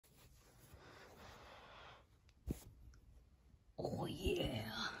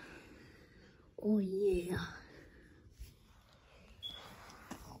Oh yeah.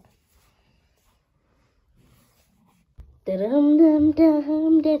 Dum dum dum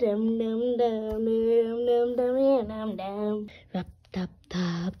dum dum dum dum dum dum dum. Rap tap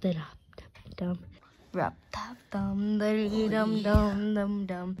tap da dum dum. Rap tap dum da dum dum dum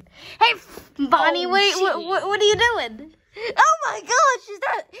dum. Hey, Bonnie, wait, what are you doing? Oh my gosh, is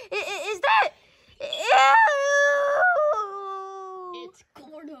that? Ew! It's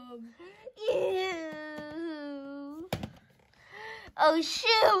corn hub. Ew! Oh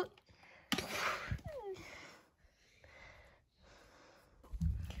shoot!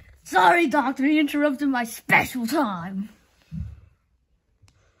 Sorry, Doctor, you interrupted my special time.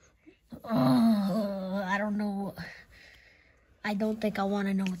 I don't know. I don't think I want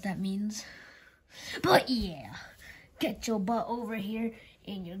to know what that means. But yeah, get your butt over here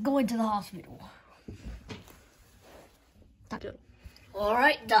and you're going to the hospital.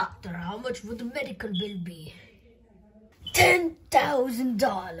 Alright, doctor, how much would the medical bill be?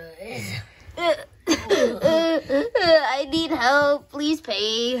 $10,000. I need help. Please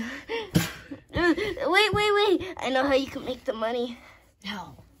pay. Wait. I know how you can make the money.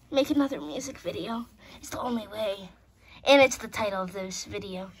 How? Make another music video. It's the only way. And it's the title of this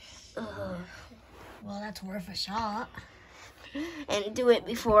video. Well, that's worth a shot. And do it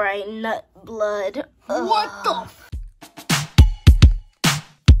before I nut blood. What the f?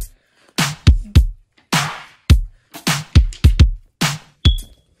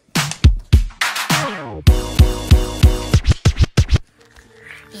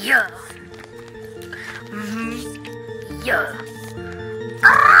 Yeah. Yeah.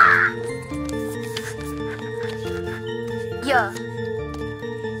 Ah! Yeah.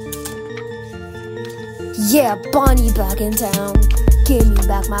 Yeah, Bonnie back in town. Give me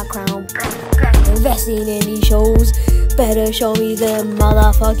back my crown. Investing in these shows. Better show me them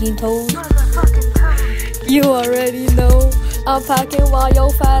motherfucking toes. You already know. I'm packing while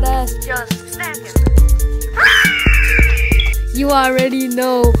your fat ass Just snacking. You already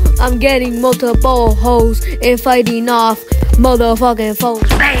know I'm getting multiple hoes and fighting off motherfucking foes.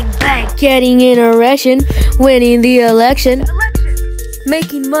 Bang, bang. Getting an erection, winning the election.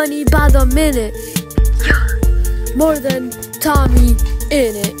 Making money by the minute. More than Tommy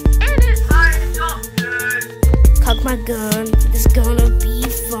in it. Cock my gun, it's gonna be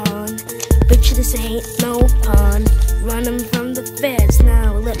fun. Bitch, this ain't no pun. Running from the feds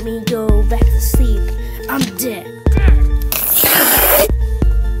now, let me go back to sleep. I'm dead.